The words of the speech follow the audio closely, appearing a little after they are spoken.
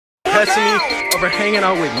pressing me over hanging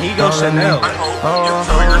out with Nigo Chanel.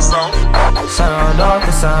 Sound off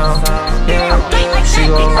the sound, yeah. She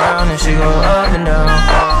go around and she go up and down.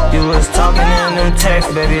 You was talking in them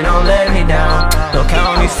texts, baby, don't let me down. Don't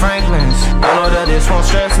count on these Franklins, I know that this won't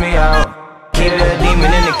stress me out. Keep that demon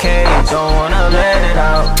in the cage, don't wanna let it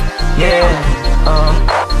out. Yeah,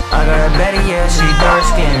 I got a Betty, yeah, she dark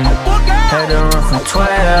skinned. Had to run from 12,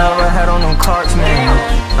 I had on them carts,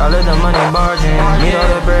 man. I let the money barging, need all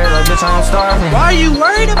that bread, like bitch, I'm starving. Why are you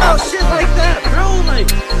worried about shit like that, bro? Like,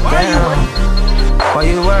 why are you worried? Why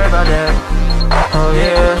you worried about that? Oh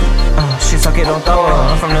yeah, she suck it, don't throw her.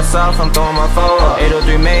 I'm from the south, I'm throwing my foe up.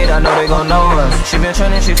 803 made, I know they gon' know us. She been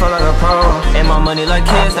training, she feel like a pro. And my money like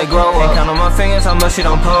kids, they grow up. Count on my fingers how much she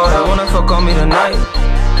don't pull. They wanna fuck on me tonight.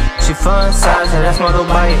 She fun size, that's my little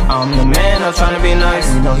bite. I'm the man, I'm tryna be nice.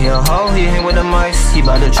 You know he a hoe, he hang with the mice. He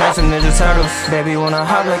bout to train some Ninja Turtles. Baby wanna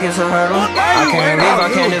hop like it's a hurdle. I can't leave, I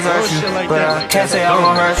can't desert you, but I can't say I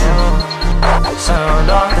won't hurt you. Sound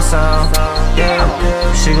off the sound, yeah.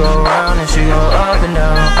 She go around and she go up and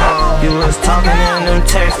down. You was talking in them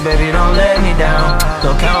texts, baby, don't let me down.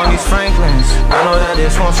 Don't count on these Franklins, I know that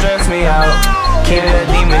this won't stress me out. Keep that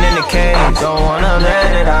demon in the cage, don't wanna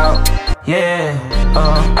let it out. Yeah,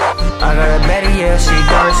 I got a Betty, yeah, she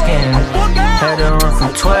dark skinned. Had to run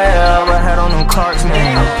from 12, I had on them carts,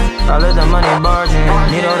 man. I let the money barging,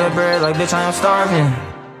 need all that bread, like bitch, I am starving.